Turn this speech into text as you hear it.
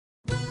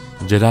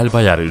Celal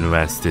Bayar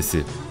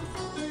Üniversitesi.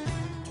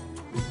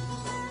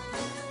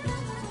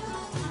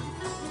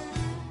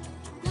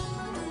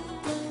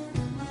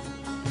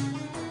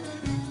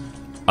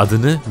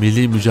 Adını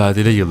milli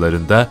mücadele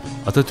yıllarında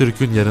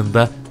Atatürk'ün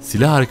yanında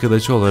silah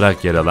arkadaşı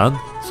olarak yer alan,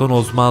 son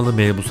Osmanlı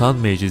Mebusan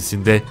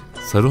Meclisi'nde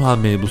Saruhan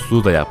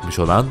mebusluğu da yapmış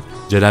olan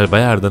Celal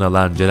Bayar'dan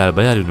alan Celal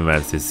Bayar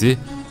Üniversitesi,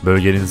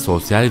 bölgenin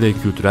sosyal ve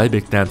kültürel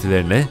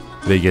beklentilerine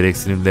ve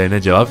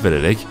gereksinimlerine cevap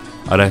vererek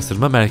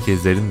araştırma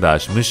merkezlerini de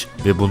açmış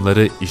ve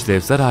bunları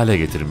işlevsel hale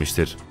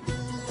getirmiştir.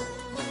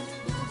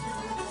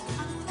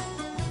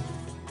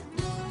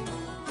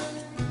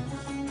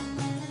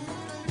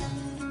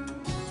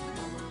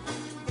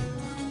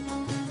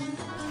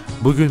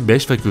 Bugün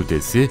 5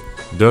 fakültesi,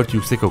 4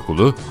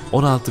 yüksekokulu,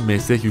 16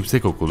 meslek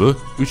yüksekokulu,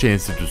 3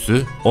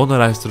 enstitüsü, 10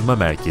 araştırma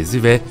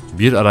merkezi ve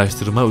 1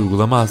 araştırma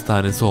uygulama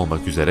hastanesi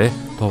olmak üzere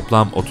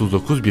toplam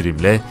 39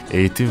 birimle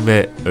eğitim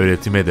ve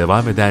öğretime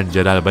devam eden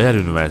Celal Bayar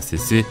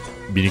Üniversitesi,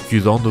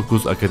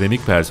 1219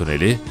 akademik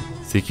personeli,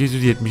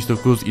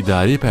 879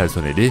 idari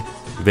personeli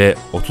ve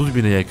 30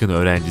 bine yakın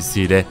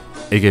öğrencisiyle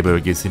Ege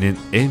bölgesinin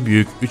en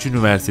büyük 3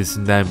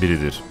 üniversitesinden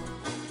biridir.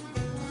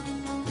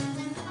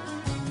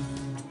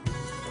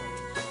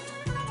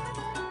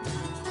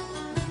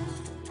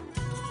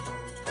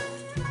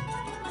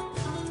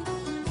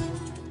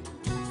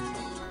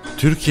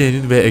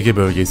 Türkiye'nin ve Ege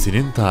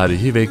bölgesinin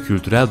tarihi ve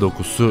kültürel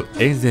dokusu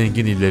en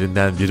zengin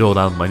illerinden biri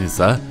olan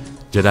Manisa,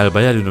 Celal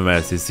Bayar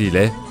Üniversitesi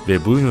ile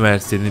ve bu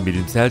üniversitenin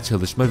bilimsel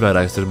çalışma ve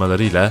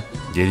araştırmalarıyla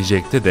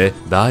gelecekte de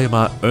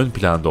daima ön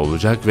planda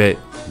olacak ve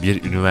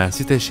bir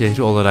üniversite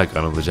şehri olarak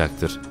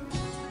anılacaktır.